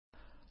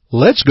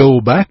Let's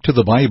go back to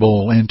the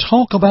Bible and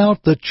talk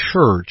about the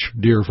church,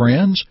 dear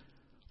friends.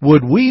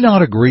 Would we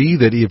not agree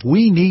that if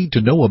we need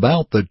to know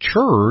about the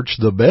church,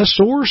 the best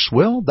source,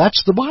 well,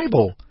 that's the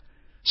Bible.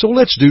 So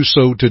let's do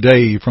so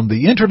today from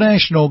the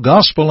International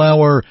Gospel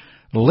Hour.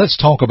 Let's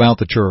talk about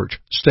the church.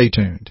 Stay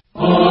tuned.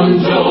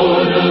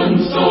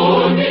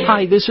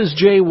 Hi, this is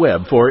Jay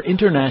Webb for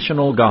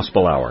International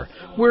Gospel Hour.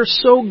 We're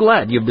so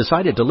glad you've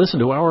decided to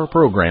listen to our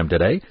program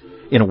today.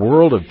 In a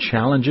world of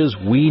challenges,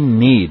 we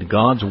need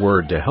God's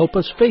Word to help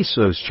us face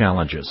those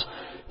challenges.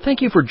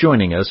 Thank you for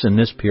joining us in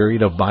this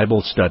period of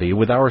Bible study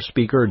with our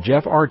speaker,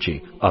 Jeff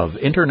Archie of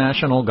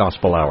International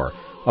Gospel Hour,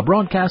 a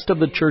broadcast of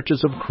the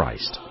Churches of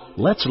Christ.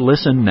 Let's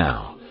listen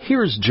now.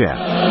 Here's Jeff.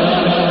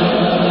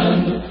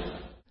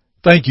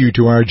 Thank you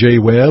to our Jay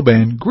Webb,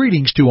 and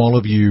greetings to all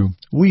of you.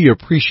 We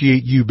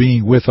appreciate you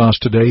being with us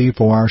today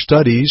for our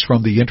studies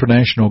from the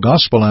International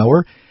Gospel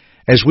Hour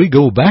as we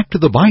go back to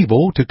the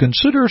Bible to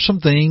consider some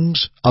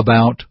things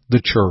about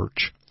the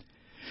church.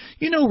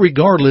 You know,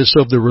 regardless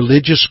of the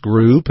religious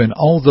group, and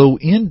although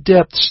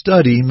in-depth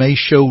study may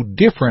show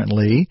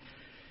differently,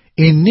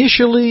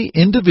 initially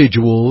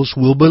individuals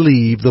will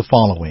believe the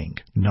following.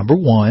 Number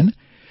one,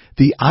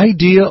 the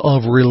idea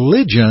of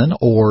religion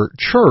or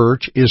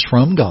church is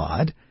from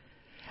God.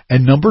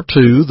 And number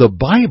two, the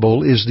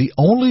Bible is the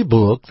only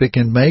book that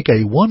can make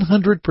a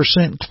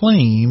 100%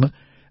 claim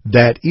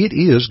that it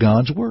is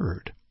God's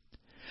Word.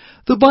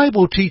 The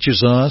Bible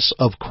teaches us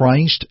of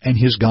Christ and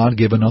His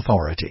God-given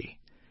authority.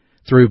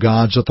 Through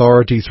God's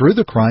authority through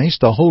the Christ,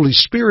 the Holy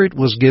Spirit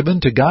was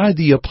given to guide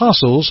the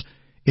apostles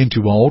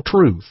into all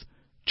truth.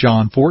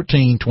 John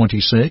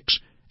 14:26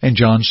 and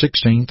John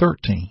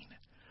 16:13.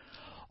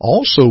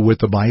 Also with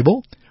the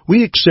Bible,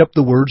 we accept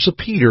the words of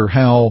Peter,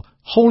 how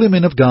holy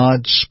men of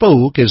God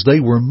spoke as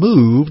they were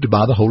moved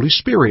by the Holy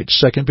Spirit,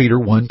 2 Peter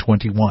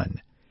 1:21.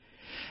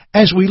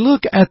 As we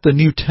look at the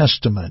New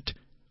Testament,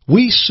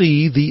 we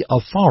see the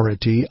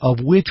authority of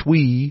which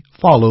we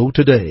follow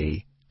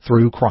today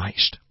through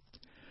Christ.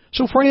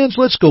 So friends,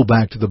 let's go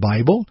back to the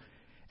Bible,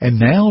 and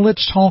now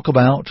let's talk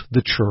about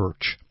the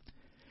church.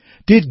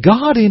 Did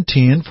God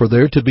intend for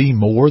there to be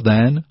more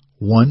than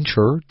one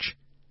church?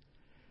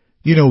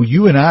 You know,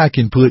 you and I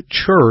can put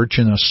church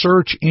in a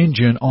search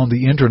engine on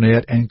the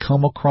Internet and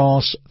come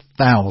across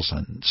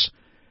thousands.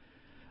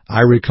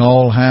 I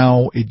recall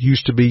how it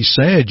used to be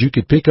said you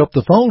could pick up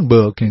the phone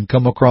book and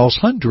come across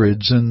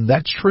hundreds, and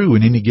that's true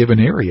in any given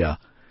area.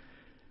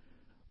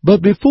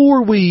 But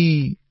before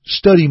we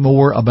study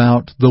more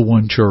about the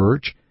one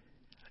church,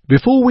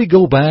 before we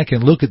go back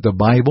and look at the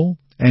Bible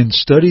and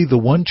study the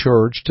one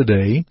church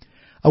today,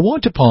 I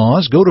want to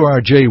pause, go to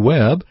our Jay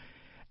Webb,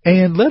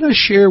 and let us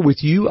share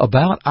with you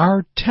about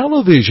our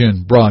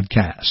television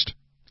broadcast.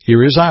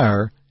 Here is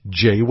our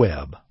Jay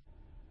Webb.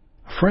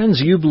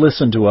 Friends, you've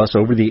listened to us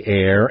over the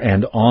air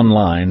and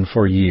online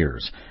for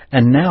years,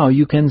 and now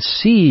you can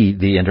see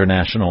the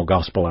International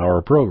Gospel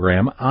Hour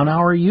program on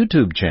our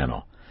YouTube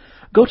channel.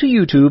 Go to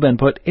YouTube and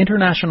put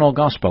International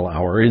Gospel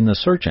Hour in the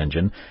search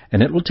engine,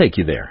 and it will take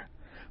you there.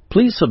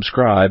 Please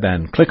subscribe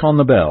and click on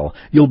the bell.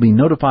 You'll be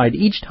notified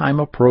each time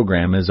a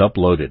program is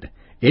uploaded.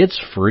 It's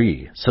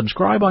free.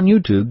 Subscribe on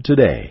YouTube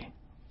today.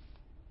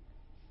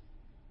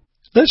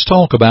 Let's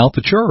talk about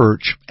the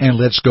church, and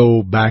let's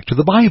go back to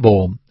the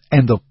Bible,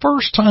 and the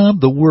first time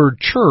the word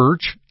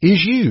church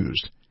is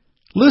used.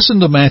 Listen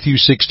to Matthew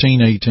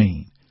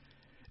 16:18.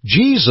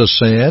 Jesus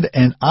said,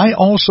 "And I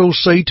also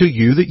say to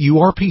you that you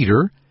are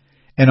Peter,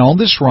 and on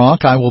this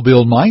rock I will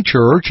build my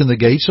church, and the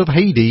gates of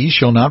Hades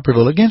shall not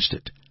prevail against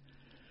it."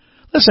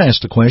 Let's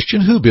ask the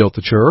question, who built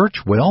the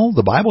church? Well,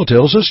 the Bible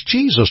tells us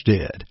Jesus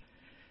did.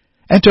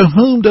 And to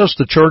whom does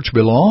the church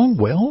belong?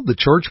 Well, the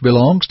church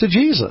belongs to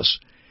Jesus.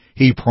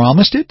 He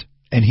promised it,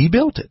 and He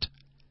built it.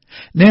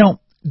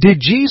 Now,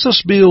 did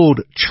Jesus build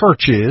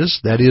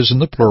churches, that is in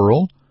the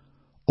plural,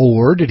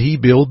 or did He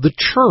build the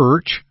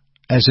church,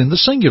 as in the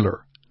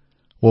singular?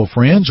 Well,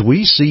 friends,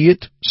 we see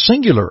it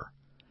singular.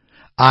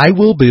 I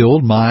will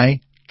build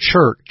my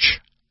church.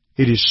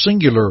 It is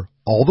singular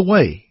all the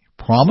way,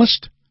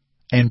 promised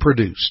and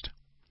produced.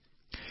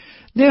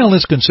 Now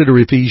let's consider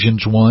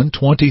Ephesians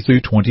 1:20 through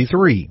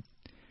 23.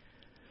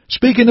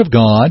 Speaking of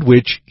God,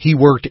 which He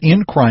worked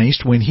in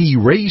Christ when He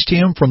raised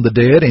Him from the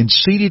dead and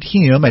seated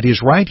Him at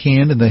His right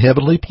hand in the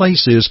heavenly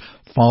places,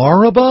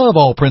 far above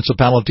all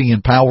principality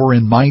and power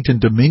and might and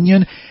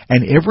dominion,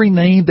 and every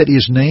name that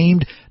is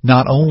named,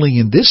 not only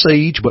in this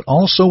age, but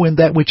also in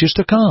that which is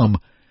to come.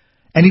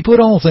 And He put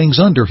all things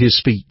under His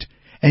feet,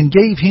 and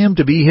gave Him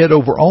to be head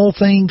over all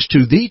things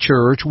to the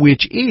church,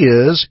 which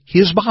is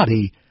His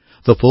body,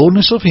 the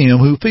fullness of Him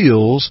who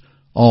fills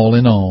all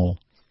in all.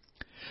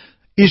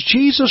 Is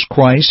Jesus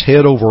Christ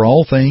head over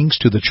all things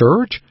to the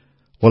church?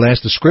 Well,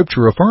 as the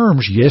Scripture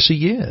affirms, yes,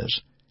 He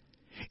is.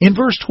 In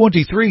verse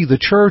 23, the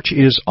church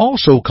is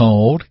also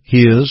called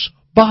His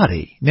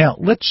body. Now,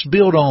 let's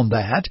build on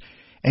that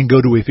and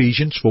go to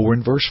Ephesians 4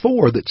 and verse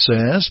 4 that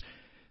says,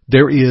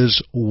 "There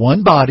is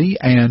one body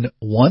and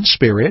one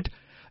Spirit,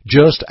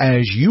 just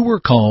as you were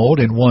called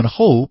in one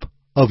hope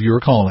of your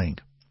calling."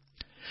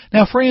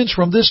 Now, friends,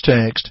 from this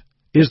text,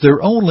 is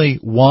there only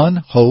one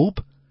hope?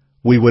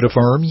 We would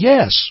affirm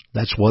yes,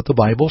 that's what the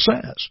Bible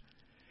says.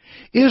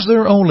 Is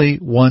there only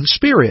one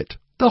Spirit,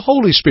 the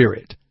Holy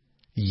Spirit?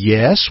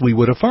 Yes, we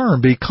would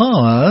affirm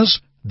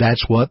because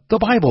that's what the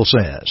Bible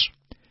says.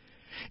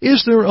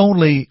 Is there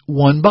only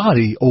one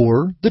body,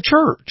 or the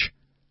church?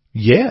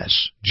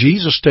 Yes,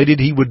 Jesus stated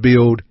He would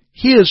build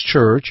His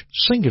church,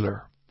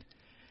 singular.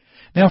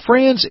 Now,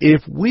 friends,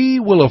 if we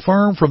will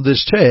affirm from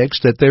this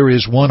text that there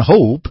is one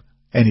hope,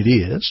 and it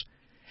is,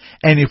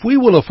 and if we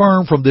will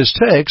affirm from this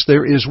text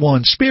there is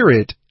one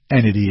Spirit,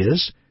 and it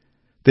is,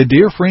 then,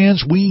 dear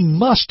friends, we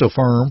must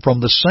affirm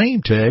from the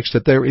same text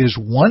that there is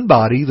one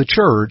body, the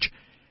church,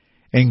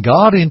 and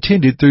God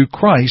intended through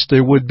Christ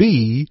there would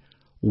be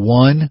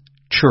one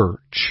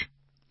church.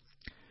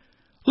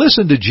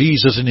 Listen to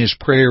Jesus in His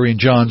prayer in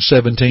John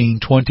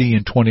 17:20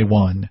 and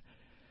 21.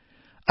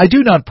 I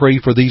do not pray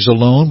for these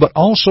alone, but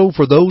also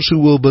for those who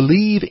will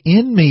believe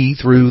in me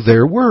through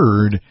their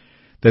word,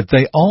 that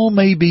they all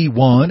may be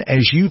one,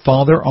 as you,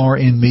 Father, are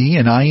in me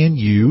and I in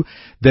you,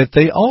 that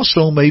they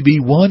also may be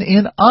one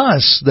in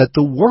us, that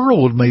the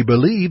world may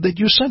believe that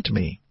you sent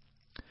me.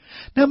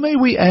 Now may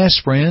we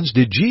ask, friends,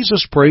 did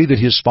Jesus pray that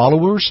His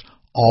followers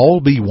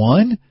all be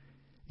one?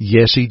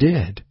 Yes, He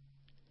did.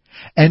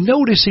 And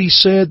notice He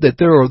said that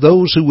there are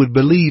those who would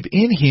believe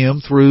in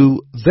Him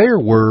through their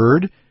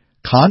word,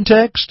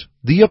 context,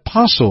 the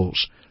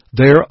apostles,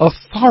 their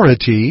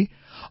authority,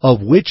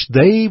 of which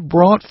they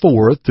brought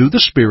forth through the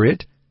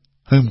Spirit,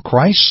 whom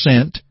Christ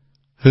sent,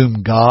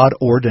 whom God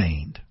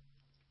ordained.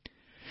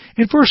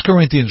 In 1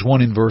 Corinthians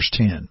 1 and verse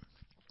 10,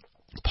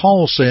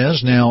 Paul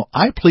says, Now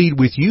I plead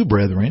with you,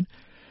 brethren,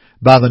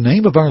 by the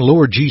name of our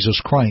Lord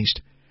Jesus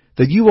Christ,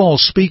 that you all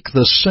speak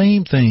the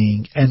same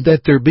thing, and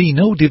that there be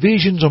no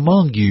divisions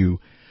among you,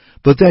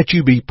 but that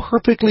you be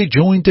perfectly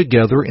joined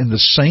together in the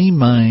same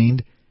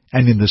mind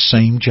and in the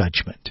same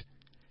judgment.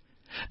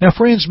 Now,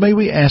 friends, may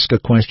we ask a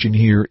question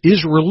here.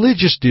 Is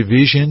religious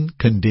division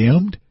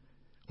condemned?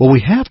 Well,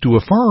 we have to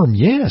affirm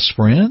yes,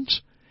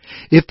 friends.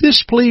 If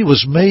this plea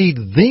was made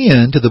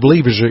then to the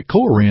believers at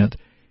Corinth,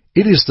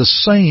 it is the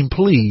same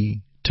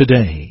plea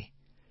today.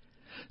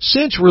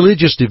 Since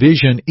religious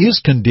division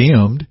is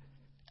condemned,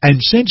 and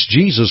since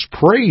Jesus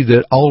prayed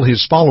that all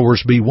His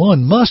followers be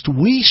one, must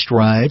we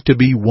strive to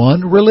be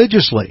one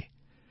religiously?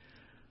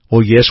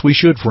 Well, yes, we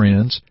should,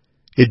 friends.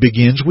 It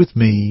begins with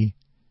me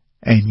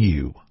and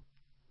you.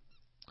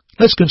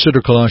 Let's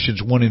consider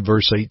Colossians 1 and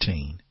verse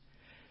 18.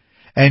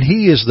 And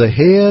He is the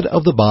head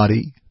of the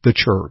body, the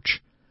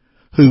church,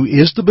 who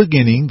is the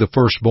beginning, the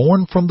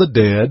firstborn from the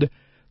dead,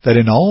 that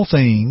in all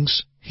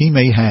things He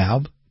may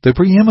have the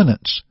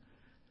preeminence.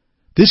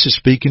 This is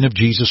speaking of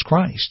Jesus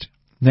Christ.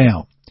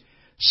 Now,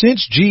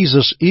 since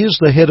Jesus is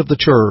the head of the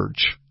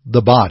church,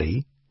 the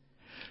body,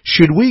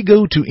 should we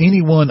go to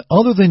anyone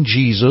other than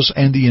Jesus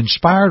and the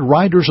inspired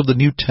writers of the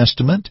New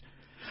Testament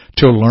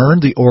to learn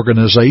the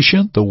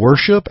organization, the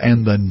worship,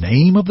 and the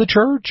name of the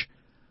church?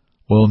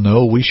 Well,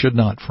 no, we should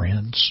not,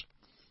 friends.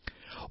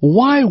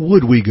 Why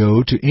would we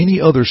go to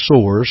any other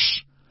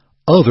source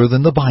other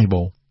than the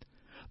Bible,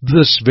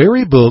 this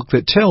very book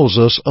that tells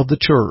us of the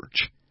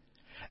church,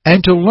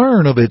 and to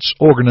learn of its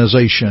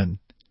organization,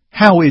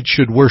 how it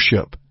should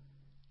worship,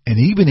 and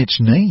even its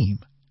name?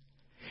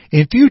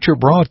 In future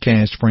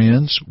broadcasts,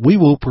 friends, we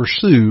will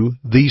pursue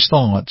these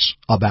thoughts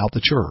about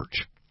the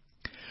church.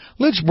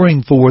 Let's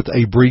bring forth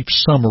a brief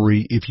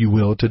summary, if you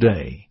will,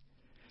 today.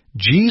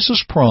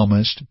 Jesus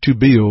promised to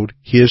build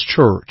His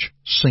church,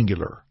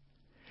 singular.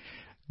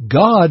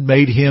 God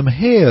made Him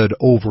head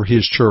over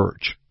His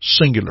church,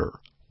 singular.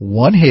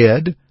 One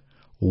head,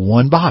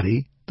 one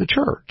body, the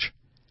church.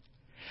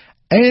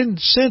 And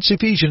since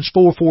Ephesians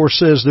 4:4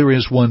 says there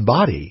is one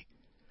body,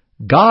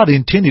 God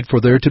intended for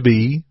there to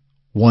be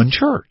one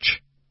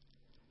church.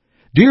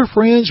 Dear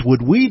friends,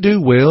 would we do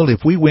well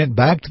if we went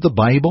back to the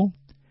Bible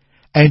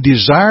and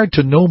desired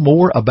to know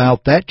more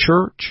about that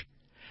church,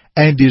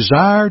 and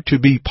desired to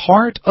be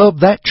part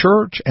of that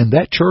church and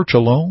that church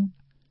alone?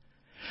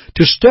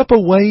 To step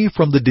away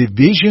from the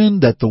division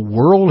that the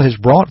world has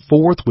brought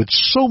forth with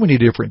so many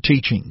different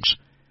teachings,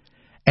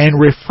 and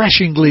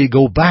refreshingly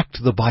go back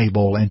to the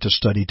Bible and to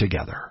study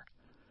together.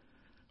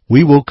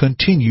 We will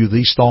continue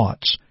these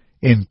thoughts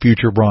in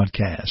future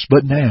broadcasts.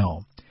 But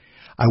now,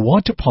 I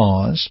want to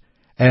pause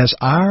as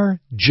our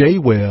J.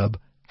 Webb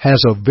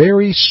has a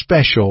very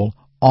special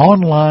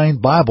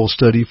online Bible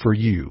study for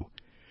you.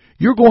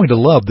 You're going to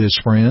love this,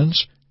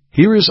 friends.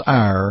 Here is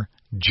our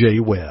J.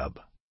 Webb.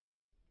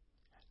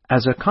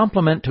 As a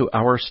complement to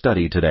our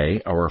study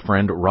today, our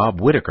friend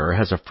Rob Whitaker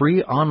has a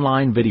free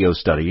online video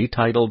study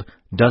titled,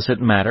 Does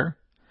It Matter?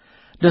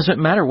 Does it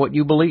matter what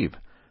you believe?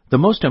 The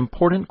most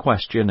important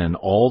question in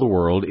all the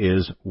world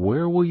is,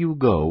 where will you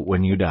go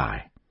when you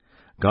die?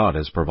 God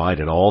has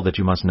provided all that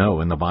you must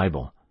know in the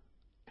Bible.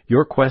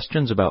 Your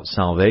questions about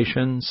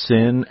salvation,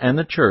 sin, and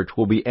the church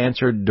will be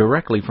answered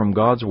directly from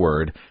God's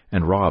Word,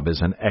 and Rob is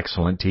an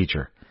excellent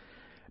teacher.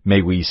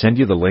 May we send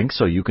you the link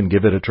so you can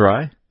give it a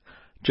try?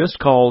 Just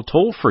call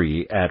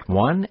toll-free at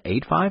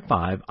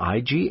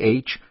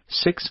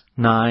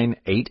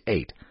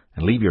 1-855-IGH-6988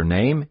 and leave your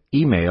name,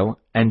 email,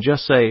 and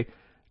just say,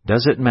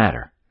 "Does it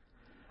matter?"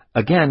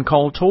 Again,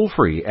 call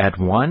toll-free at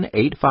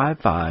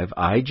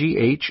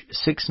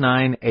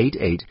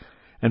 1-855-IGH-6988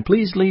 and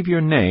please leave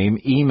your name,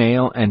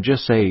 email, and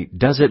just say,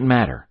 "Does it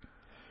matter?"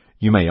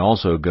 You may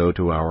also go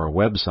to our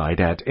website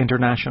at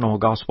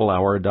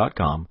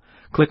internationalgospelhour.com,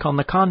 click on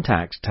the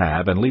Contact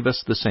tab, and leave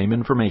us the same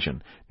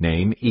information,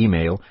 name,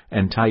 email,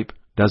 and type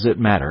 "Does it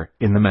matter?"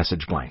 in the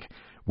message blank.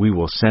 We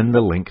will send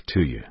the link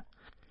to you.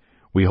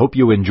 We hope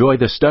you enjoy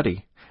the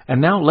study.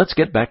 And now let's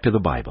get back to the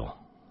Bible.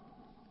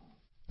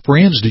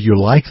 Friends, do you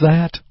like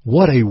that?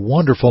 What a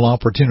wonderful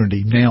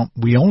opportunity. Now,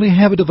 we only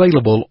have it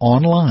available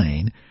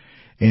online,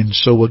 and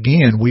so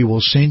again, we will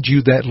send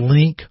you that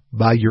link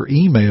by your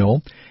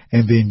email,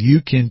 and then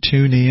you can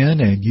tune in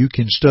and you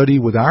can study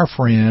with our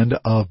friend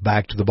of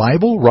Back to the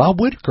Bible, Rob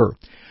Whitaker,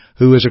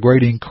 who is a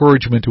great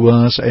encouragement to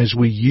us as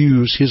we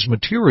use his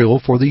material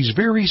for these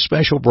very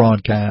special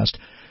broadcasts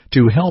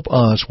to help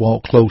us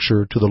walk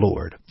closer to the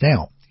Lord.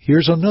 Now,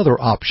 here's another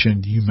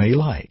option you may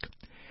like.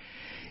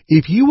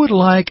 If you would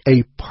like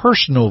a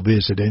personal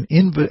visit and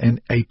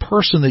a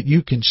person that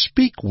you can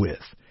speak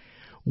with,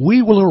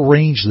 we will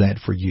arrange that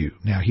for you.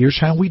 Now, here's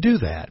how we do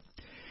that.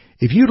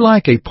 If you'd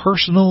like a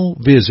personal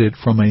visit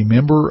from a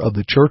member of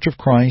the Church of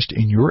Christ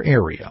in your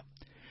area,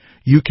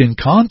 you can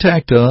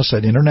contact us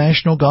at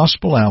International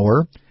Gospel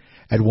Hour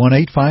at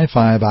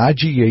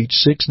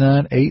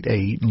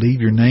 1-855-IGH-6988. Leave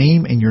your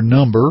name and your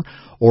number,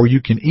 or you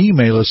can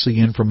email us the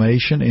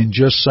information and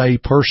just say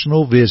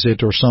personal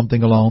visit or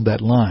something along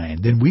that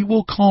line. Then we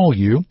will call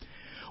you,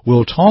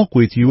 we'll talk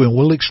with you, and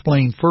we'll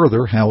explain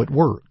further how it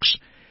works.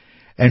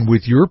 And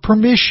with your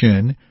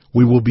permission,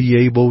 we will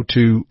be able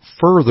to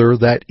further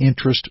that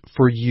interest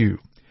for you.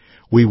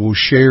 We will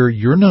share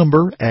your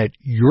number at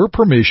your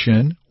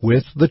permission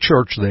with the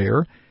church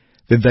there.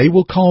 Then they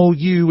will call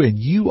you and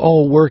you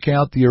all work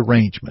out the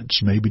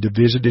arrangements, maybe to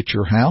visit at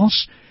your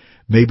house,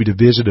 maybe to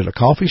visit at a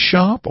coffee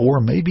shop,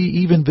 or maybe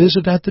even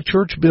visit at the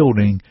church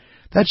building.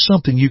 That's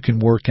something you can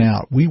work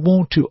out. We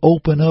want to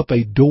open up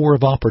a door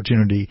of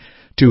opportunity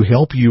to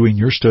help you in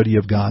your study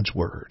of God's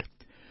Word.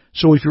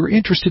 So if you're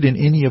interested in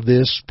any of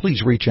this,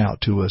 please reach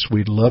out to us.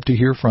 We'd love to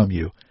hear from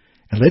you.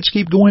 And let's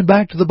keep going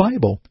back to the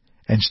Bible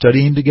and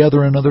studying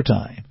together another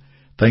time.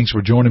 Thanks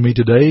for joining me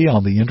today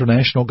on the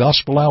International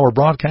Gospel Hour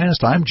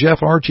broadcast. I'm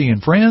Jeff Archie,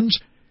 and friends,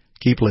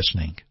 keep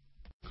listening.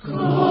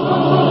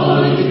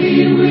 God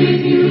be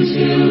with you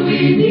till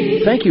we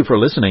meet. Thank you for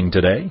listening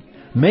today.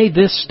 May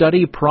this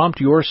study prompt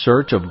your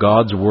search of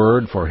God's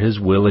Word for His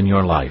will in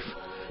your life.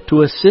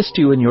 To assist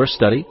you in your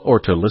study or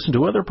to listen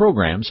to other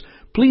programs,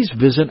 please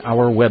visit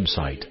our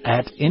website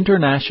at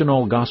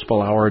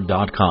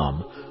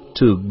internationalgospelhour.com.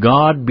 To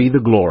God be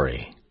the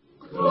glory.